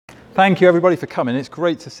Thank you, everybody, for coming. It's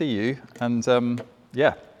great to see you. And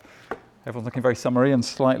yeah, everyone's looking very summery and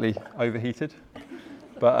slightly overheated.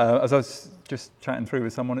 But as I was just chatting through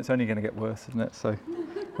with someone, it's only going to get worse, isn't it? So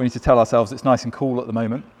we need to tell ourselves it's nice and cool at the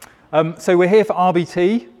moment. So we're here for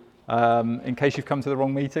RBT, in case you've come to the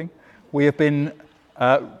wrong meeting. We have been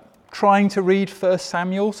trying to read 1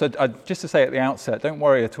 Samuel. So just to say at the outset, don't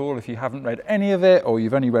worry at all if you haven't read any of it or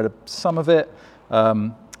you've only read some of it.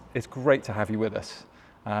 It's great to have you with us.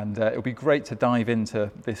 And it'll be great to dive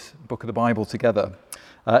into this book of the Bible together.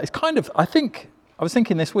 It's kind of, I was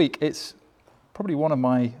thinking this week, it's probably one of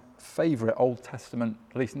my favourite Old Testament,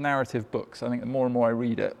 at least narrative books. I think the more and more I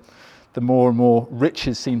read it, the more and more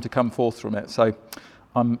riches seem to come forth from it. So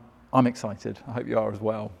I'm excited. I hope you are as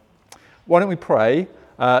well. Why don't we pray?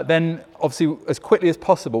 Then, obviously, as quickly as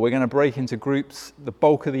possible, we're going to break into groups. The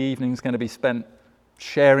bulk of the evening is going to be spent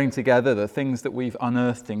sharing together the things that we've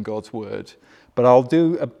unearthed in God's Word. But I'll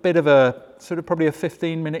do a bit of a, sort of probably a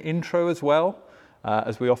 15-minute intro as well,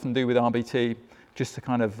 as we often do with RBT, just to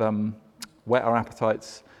kind of whet our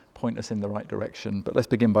appetites, point us in the right direction. But let's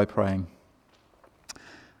begin by praying.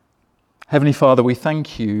 Heavenly Father, we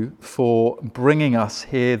thank you for bringing us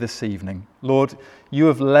here this evening. Lord, you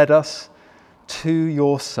have led us to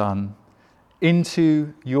your Son,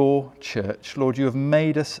 into your church. Lord, you have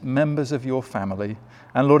made us members of your family.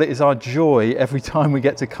 And Lord, it is our joy every time we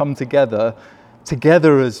get to come together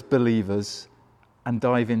as believers and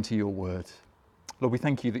dive into your word. Lord, we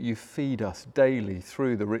thank you that you feed us daily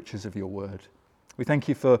through the riches of your word. We thank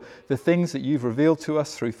you for the things that you've revealed to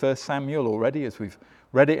us through 1 Samuel already as we've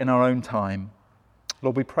read it in our own time.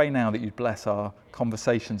 Lord, we pray now that you'd bless our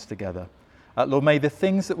conversations together. Lord, may the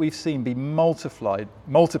things that we've seen be multiplied.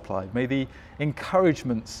 May the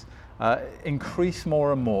encouragements increase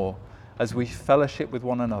more and more as we fellowship with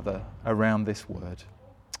one another around this word.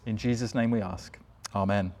 In Jesus' name we ask.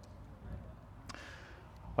 Amen.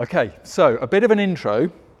 Okay, so a bit of an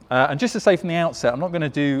intro. And just to say from the outset, I'm not going to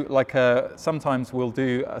do sometimes we'll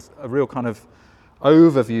do a real kind of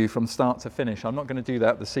overview from start to finish. I'm not going to do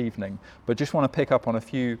that this evening, but just want to pick up on a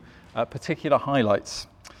few particular highlights.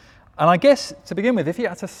 And I guess to begin with, if you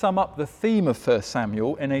had to sum up the theme of 1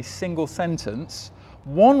 Samuel in a single sentence,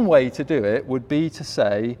 one way to do it would be to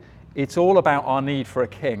say, it's all about our need for a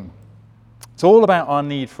king. It's all about our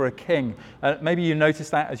need for a king. Maybe you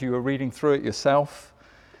noticed that as you were reading through it yourself.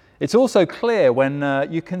 It's also clear when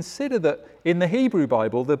you consider that in the Hebrew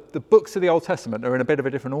Bible, the books of the Old Testament are in a bit of a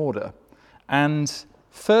different order. And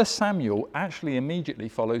 1 Samuel actually immediately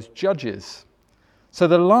follows Judges. So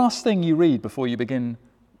the last thing you read before you begin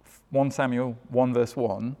 1 Samuel 1 verse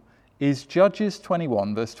 1 is Judges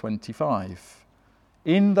 21 verse 25.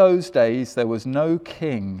 In those days there was no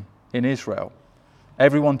king in Israel.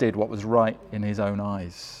 Everyone did what was right in his own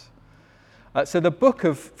eyes. So the book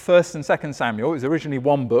of 1st and 2nd Samuel is originally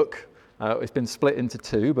one book. It's been split into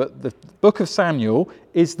two, but the book of Samuel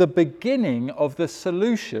is the beginning of the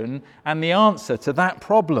solution and the answer to that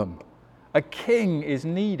problem. A king is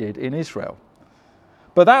needed in Israel.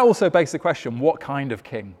 But that also begs the question, what kind of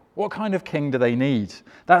king? What kind of king do they need?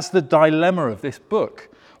 That's the dilemma of this book.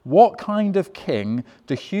 What kind of king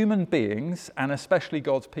do human beings, and especially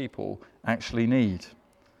God's people, actually need?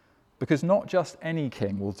 Because not just any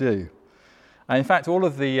king will do. And in fact, all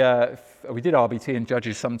of the, we did RBT and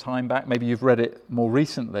Judges some time back, maybe you've read it more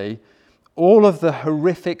recently, all of the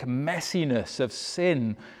horrific messiness of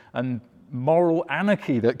sin and moral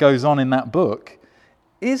anarchy that goes on in that book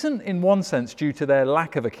isn't in one sense due to their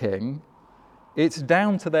lack of a king, it's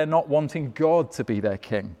down to their not wanting God to be their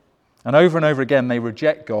king. And over again, they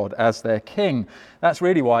reject God as their king. That's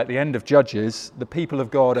really why at the end of Judges, the people of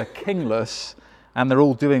God are kingless and they're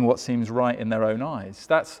all doing what seems right in their own eyes.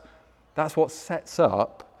 That's what sets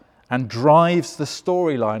up and drives the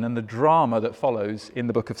storyline and the drama that follows in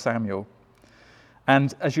the book of Samuel.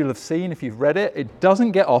 And as you'll have seen, if you've read it, it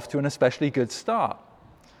doesn't get off to an especially good start.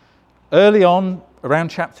 Early on, around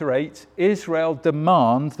chapter 8, Israel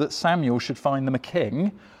demand that Samuel should find them a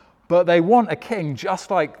king, but they want a king just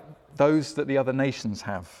like those that the other nations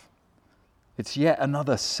have. It's yet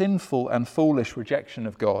another sinful and foolish rejection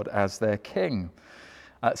of God as their king.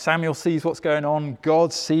 Samuel sees what's going on,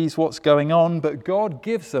 God sees what's going on, but God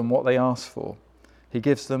gives them what they ask for. He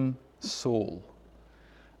gives them Saul,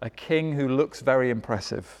 a king who looks very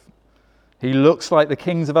impressive. He looks like the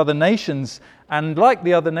kings of other nations, and like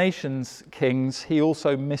the other nations' kings, he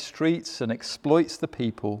also mistreats and exploits the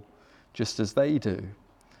people just as they do.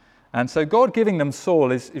 And so God giving them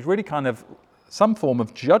Saul is really kind of some form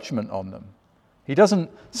of judgment on them. He doesn't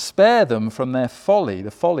spare them from their folly, the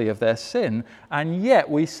folly of their sin, and yet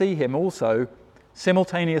we see him also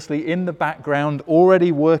simultaneously in the background,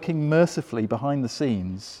 already working mercifully behind the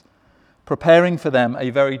scenes, preparing for them a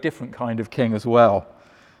very different kind of king as well.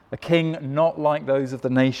 A king not like those of the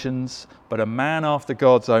nations, but a man after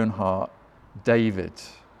God's own heart, David.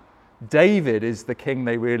 David is the king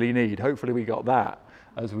they really need. Hopefully we got that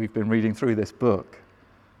as we've been reading through this book.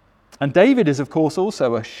 And David is, of course,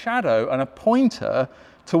 also a shadow and a pointer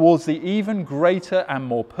towards the even greater and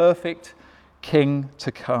more perfect king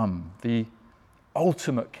to come, the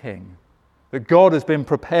ultimate king that God has been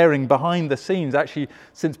preparing behind the scenes, actually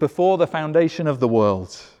since before the foundation of the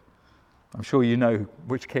world. I'm sure you know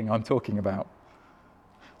which king I'm talking about.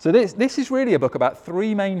 So this is really a book about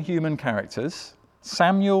three main human characters,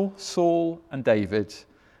 Samuel, Saul, and David,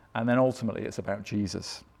 and then ultimately it's about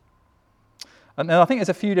Jesus. And then I think there's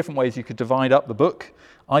a few different ways you could divide up the book.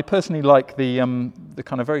 I personally like the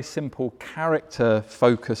kind of very simple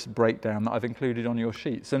character-focused breakdown that I've included on your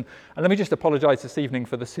sheets. And let me just apologise this evening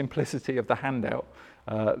for the simplicity of the handout.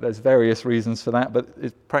 There's various reasons for that, but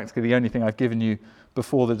it's practically the only thing I've given you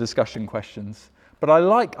before the discussion questions. But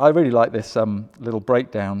I really like this little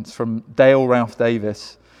breakdown. It's from Dale Ralph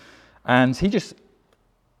Davis. And he just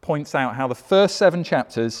points out how the first 7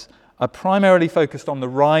 chapters are primarily focused on the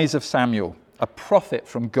rise of Samuel, a prophet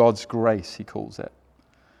from God's grace, he calls it.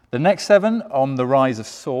 The next 7 on the rise of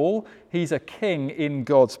Saul. He's a king in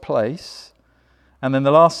God's place. And then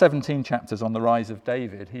the last 17 chapters on the rise of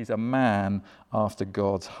David. He's a man after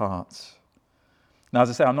God's heart. Now, as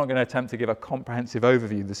I say, I'm not going to attempt to give a comprehensive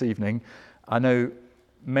overview this evening. I know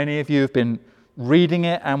many of you have been reading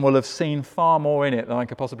it and will have seen far more in it than I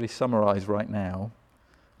could possibly summarize right now.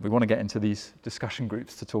 We want to get into these discussion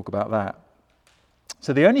groups to talk about that.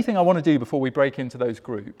 So the only thing I want to do before we break into those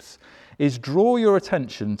groups is draw your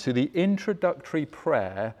attention to the introductory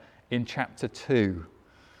prayer in chapter 2.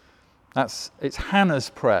 It's Hannah's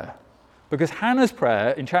prayer. Because Hannah's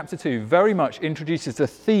prayer in chapter 2 very much introduces the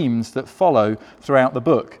themes that follow throughout the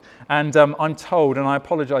book. And I'm told, and I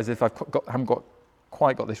apologise if I haven't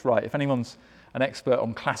quite got this right, if anyone's an expert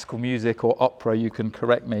on classical music or opera, you can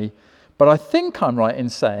correct me. But I think I'm right in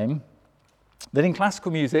saying that in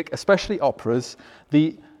classical music, especially operas,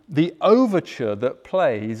 the overture that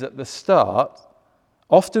plays at the start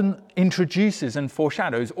often introduces and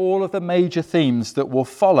foreshadows all of the major themes that will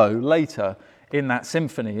follow later in that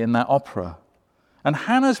symphony, in that opera. And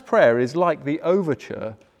Hannah's prayer is like the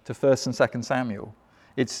overture to 1st and 2nd Samuel.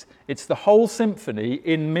 It's the whole symphony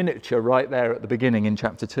in miniature right there at the beginning in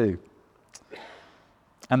chapter 2.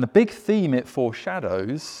 And the big theme it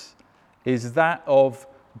foreshadows is that of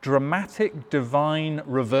dramatic divine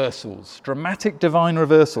reversals. Dramatic divine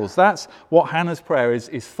reversals. That's what Hannah's prayer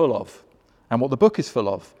is full of, and what the book is full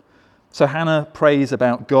of. So Hannah prays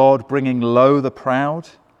about God bringing low the proud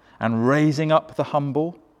and raising up the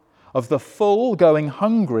humble, of the full going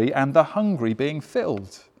hungry and the hungry being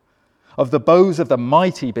filled, of the bows of the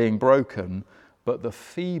mighty being broken, but the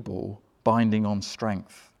feeble binding on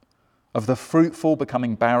strength, of the fruitful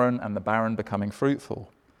becoming barren and the barren becoming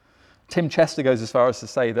fruitful. Tim Chester goes as far as to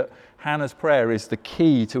say that Hannah's prayer is the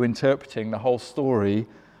key to interpreting the whole story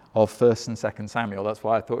of 1st and 2nd Samuel. That's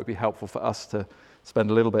why I thought it would be helpful for us to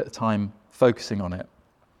spend a little bit of time focusing on it.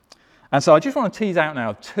 And so I just want to tease out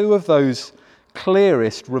now 2 of those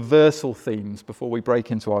clearest reversal themes before we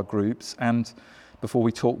break into our groups and before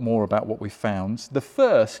we talk more about what we found. The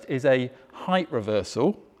first is a height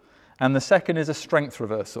reversal, and the second is a strength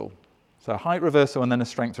reversal. So a height reversal and then a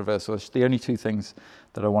strength reversal is the only 2 things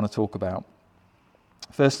that I want to talk about.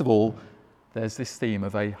 First of all, there's this theme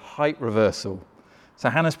of a height reversal. So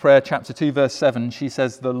Hannah's prayer, chapter 2, verse 7, she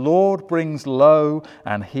says, "The Lord brings low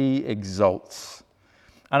and he exalts."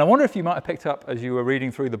 And I wonder if you might have picked up as you were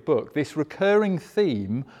reading through the book, this recurring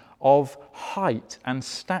theme of height and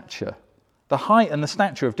stature. The height and the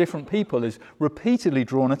stature of different people is repeatedly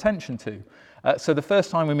drawn attention to. So the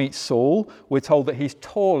first time we meet Saul, we're told that he's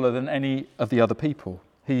taller than any of the other people.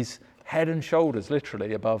 He's head and shoulders,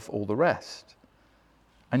 literally, above all the rest.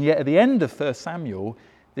 And yet at the end of 1 Samuel,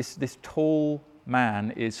 this tall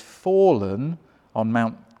man is fallen on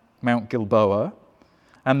Mount Gilboa.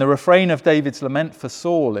 And the refrain of David's lament for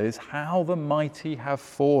Saul is, "How the mighty have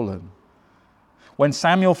fallen." When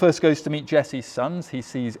Samuel first goes to meet Jesse's sons, he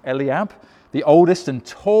sees Eliab, the oldest and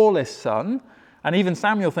tallest son. And even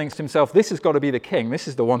Samuel thinks to himself, this has got to be the king. This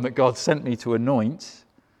is the one that God sent me to anoint.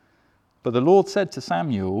 But the Lord said to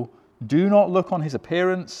Samuel, "Do not look on his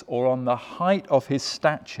appearance or on the height of his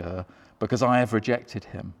stature, because I have rejected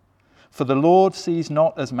him. For the Lord sees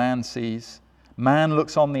not as man sees. Man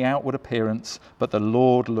looks on the outward appearance, but the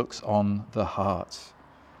Lord looks on the heart."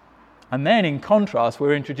 And then in contrast,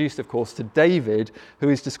 we're introduced, of course, to David, who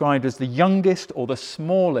is described as the youngest or the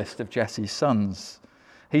smallest of Jesse's sons.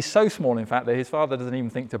 He's so small, in fact, that his father doesn't even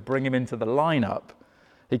think to bring him into the lineup.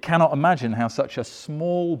 He cannot imagine how such a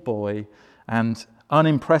small boy and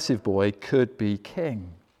unimpressive boy could be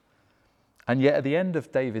king. And yet at the end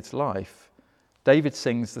of David's life, David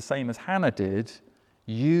sings the same as Hannah did,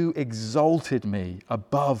 "You exalted me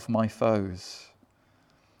above my foes."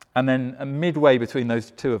 And then midway between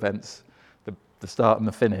those two events, the start and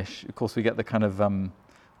the finish, of course we get the kind of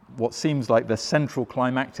what seems like the central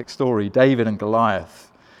climactic story, David and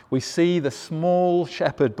Goliath. We see the small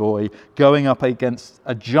shepherd boy going up against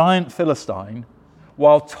a giant Philistine,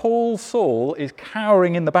 while tall Saul is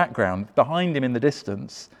cowering in the background, behind him in the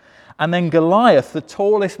distance. And then Goliath, the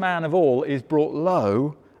tallest man of all, is brought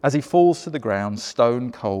low as he falls to the ground,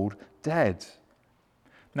 stone cold dead.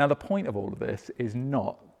 Now the point of all of this is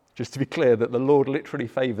not, just to be clear, that the Lord literally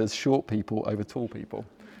favours short people over tall people.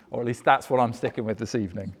 Or at least that's what I'm sticking with this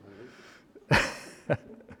evening.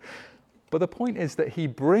 But the point is that he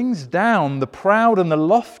brings down the proud and the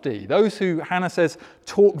lofty, those who, Hannah says,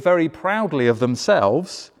 talk very proudly of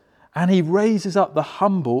themselves, and he raises up the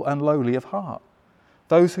humble and lowly of heart,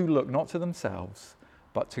 those who look not to themselves,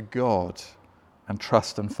 but to God and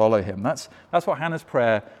trust and follow him. That's what Hannah's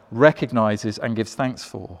prayer recognizes and gives thanks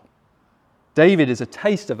for. David is a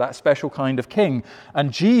taste of that special kind of king,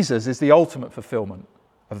 and Jesus is the ultimate fulfillment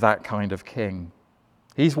of that kind of king.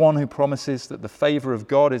 He's one who promises that the favor of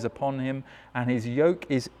God is upon him and his yoke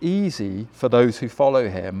is easy for those who follow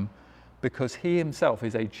him, because he himself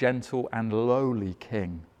is a gentle and lowly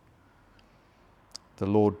king. The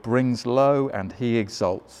Lord brings low and he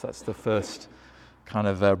exalts. That's the first kind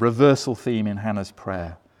of reversal theme in Hannah's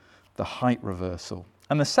prayer, the height reversal.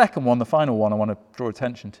 And the second one, the final one I want to draw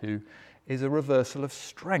attention to, is a reversal of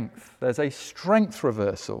strength. There's a strength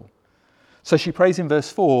reversal. So she prays in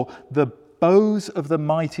verse 4, "The bows of the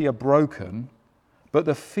mighty are broken, but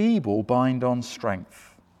the feeble bind on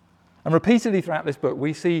strength." And repeatedly throughout this book,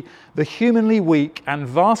 we see the humanly weak and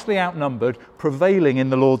vastly outnumbered prevailing in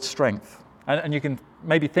the Lord's strength. And you can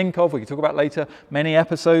maybe think of, we can talk about later, many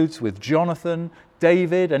episodes with Jonathan,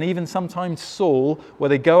 David, and even sometimes Saul, where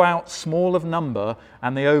they go out small of number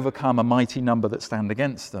and they overcome a mighty number that stand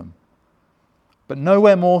against them. But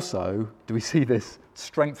nowhere more so do we see this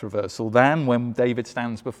strength reversal than when David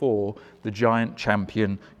stands before the giant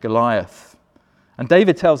champion Goliath. And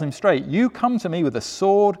David tells him straight, "You come to me with a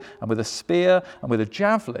sword and with a spear and with a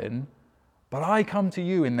javelin, but I come to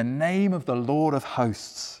you in the name of the Lord of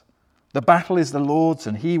hosts. The battle is the Lord's,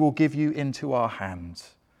 and he will give you into our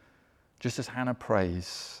hands." Just as Hannah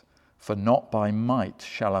prays, "For not by might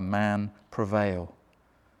shall a man prevail."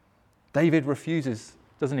 David refuses,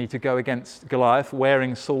 doesn't he, to go against Goliath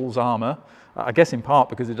wearing Saul's armour, I guess in part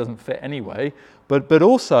because it doesn't fit anyway, but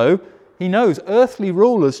also he knows earthly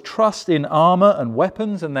rulers trust in armour and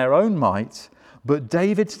weapons and their own might, but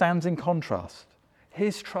David stands in contrast.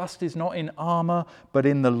 His trust is not in armour, but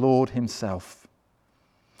in the Lord himself.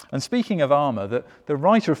 And speaking of armour, the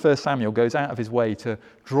writer of 1 Samuel goes out of his way to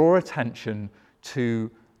draw attention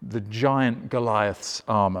to the giant Goliath's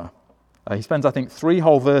armour. He spends, I think, 3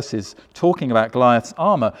 whole verses talking about Goliath's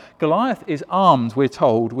armour. Goliath is armed, we're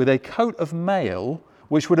told, with a coat of mail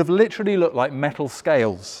which would have literally looked like metal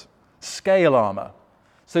scales, scale armour.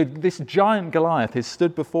 So this giant Goliath is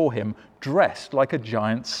stood before him dressed like a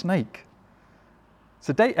giant snake.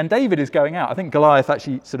 And David is going out. I think Goliath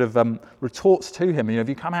actually sort of retorts to him, have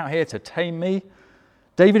you come out here to tame me?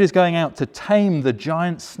 David is going out to tame the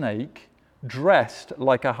giant snake dressed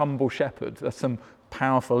like a humble shepherd. There's some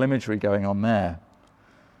powerful imagery going on there.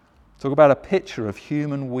 Talk about a picture of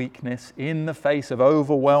human weakness in the face of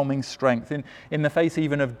overwhelming strength, in the face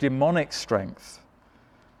even of demonic strength.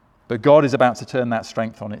 But God is about to turn that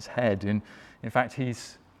strength on its head. In fact,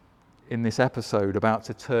 he's, in this episode, about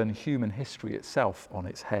to turn human history itself on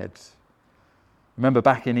its head. Remember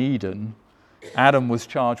back in Eden, Adam was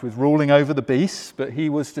charged with ruling over the beasts, but he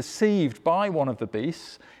was deceived by one of the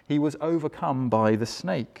beasts. He was overcome by the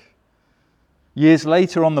snake. Years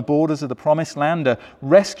later, on the borders of the Promised Land, a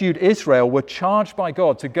rescued Israel were charged by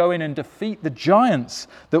God to go in and defeat the giants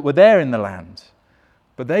that were there in the land.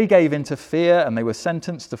 But they gave in to fear and they were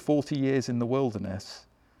sentenced to 40 years in the wilderness.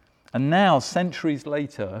 And now, centuries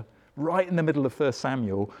later, right in the middle of 1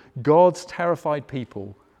 Samuel, God's terrified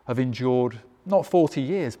people have endured not 40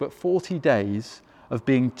 years, but 40 days of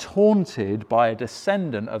being taunted by a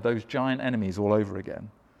descendant of those giant enemies all over again.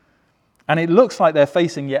 And it looks like they're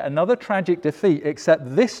facing yet another tragic defeat,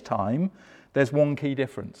 except this time there's one key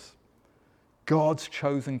difference. God's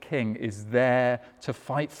chosen king is there to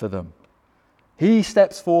fight for them. He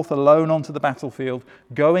steps forth alone onto the battlefield,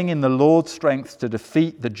 going in the Lord's strength to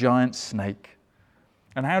defeat the giant snake.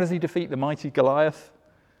 And how does he defeat the mighty Goliath?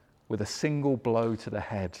 With a single blow to the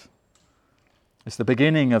head. It's the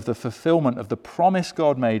beginning of the fulfillment of the promise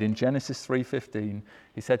God made in Genesis 3:15.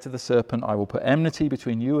 He said to the serpent, I will put enmity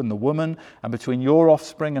between you and the woman, and between your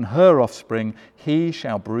offspring and her offspring. He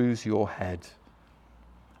shall bruise your head.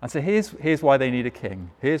 And so here's why they need a king.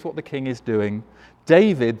 Here's what the king is doing.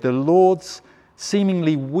 David, the Lord's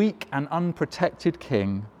seemingly weak and unprotected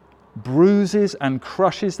king, bruises and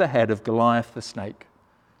crushes the head of Goliath the snake,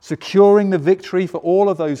 securing the victory for all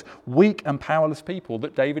of those weak and powerless people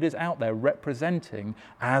that David is out there representing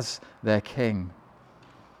as their king.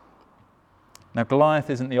 Now, Goliath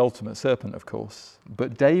isn't the ultimate serpent, of course,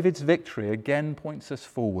 but David's victory again points us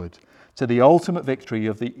forward to the ultimate victory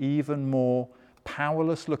of the even more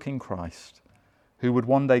powerless-looking Christ, who would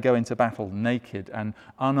one day go into battle naked and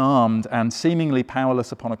unarmed and seemingly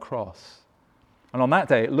powerless upon a cross. And on that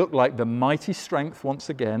day, it looked like the mighty strength, once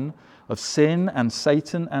again, of sin and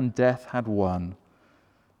Satan and death had won.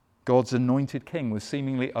 God's anointed king was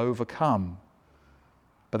seemingly overcome.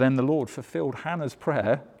 But then the Lord fulfilled Hannah's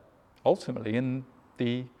prayer, ultimately in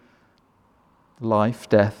the life,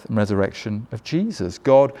 death, and resurrection of Jesus.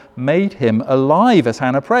 God made him alive as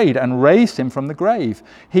Hannah prayed and raised him from the grave.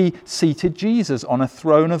 He seated Jesus on a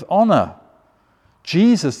throne of honor.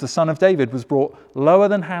 Jesus, the son of David, was brought lower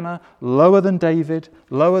than Hannah, lower than David,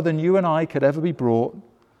 lower than you and I could ever be brought.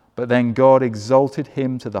 But then God exalted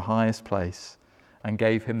him to the highest place and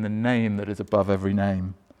gave him the name that is above every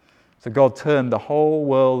name. So God turned the whole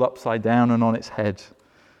world upside down and on its head.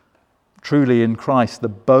 Truly in Christ, the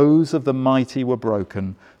bows of the mighty were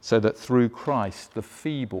broken, so that through Christ the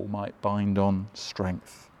feeble might bind on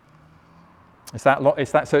strength. It's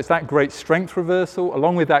that great strength reversal,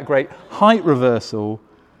 along with that great height reversal,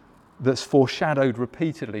 that's foreshadowed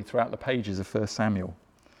repeatedly throughout the pages of 1 Samuel.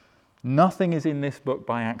 Nothing is in this book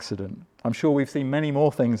by accident. I'm sure we've seen many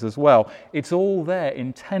more things as well. It's all there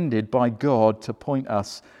intended by God to point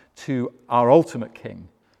us to our ultimate King,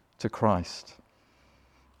 to Christ.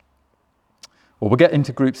 Well, we'll get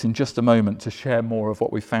into groups in just a moment to share more of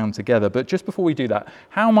what we've found together. But just before we do that,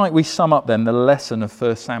 how might we sum up then the lesson of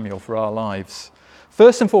 1 Samuel for our lives?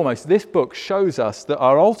 First and foremost, this book shows us that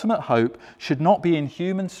our ultimate hope should not be in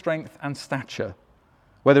human strength and stature,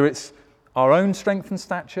 whether it's our own strength and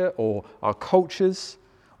stature or our cultures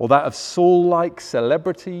or that of Saul-like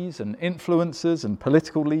celebrities and influencers and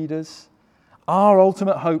political leaders. Our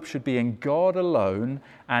ultimate hope should be in God alone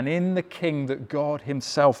and in the King that God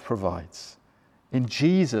himself provides. In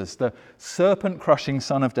Jesus, the serpent-crushing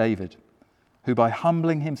Son of David, who by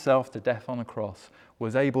humbling himself to death on a cross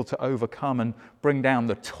was able to overcome and bring down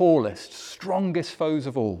the tallest, strongest foes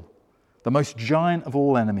of all, the most giant of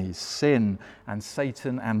all enemies, sin and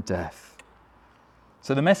Satan and death.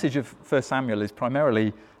 So the message of 1 Samuel is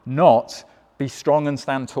primarily not be strong and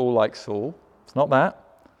stand tall like Saul. It's not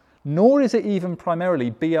that. Nor is it even primarily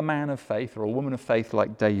be a man of faith or a woman of faith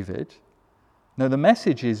like David. No, the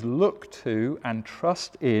message is look to and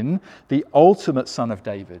trust in the ultimate Son of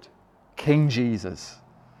David, King Jesus.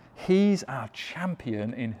 He's our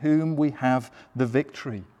champion in whom we have the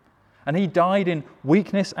victory. And he died in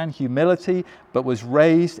weakness and humility, but was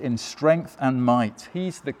raised in strength and might.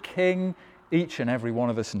 He's the King each and every one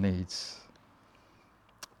of us needs.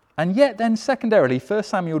 And yet then secondarily, 1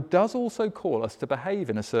 Samuel does also call us to behave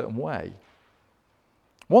in a certain way.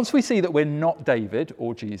 Once we see that we're not David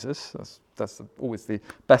or Jesus, that's always the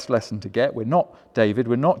best lesson to get. We're not David,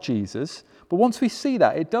 we're not Jesus. But once we see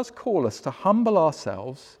that, it does call us to humble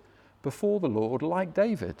ourselves before the Lord like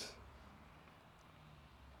David,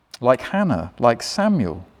 like Hannah, like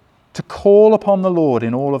Samuel, to call upon the Lord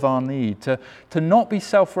in all of our need, to not be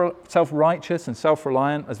self-righteous and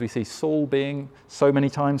self-reliant, as we see Saul being so many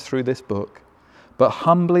times through this book, but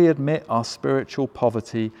humbly admit our spiritual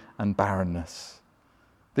poverty and barrenness.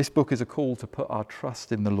 This book is a call to put our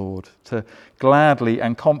trust in the Lord, to gladly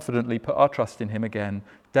and confidently put our trust in him again,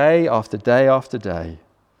 day after day after day,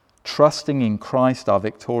 trusting in Christ, our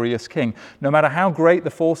victorious King. No matter how great the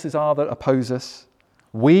forces are that oppose us,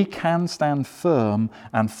 we can stand firm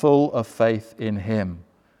and full of faith in him,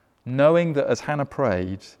 knowing that as Hannah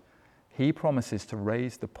prayed, he promises to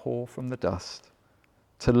raise the poor from the dust,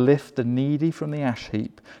 to lift the needy from the ash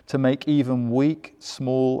heap, to make even weak,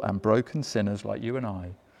 small, and broken sinners like you and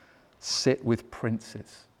I sit with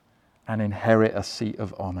princes and inherit a seat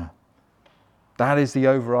of honor. That is the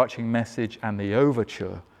overarching message and the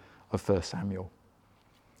overture of 1 Samuel.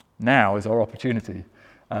 Now is our opportunity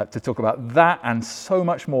to talk about that and so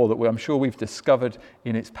much more that I'm sure we've discovered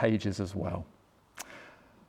in its pages as well.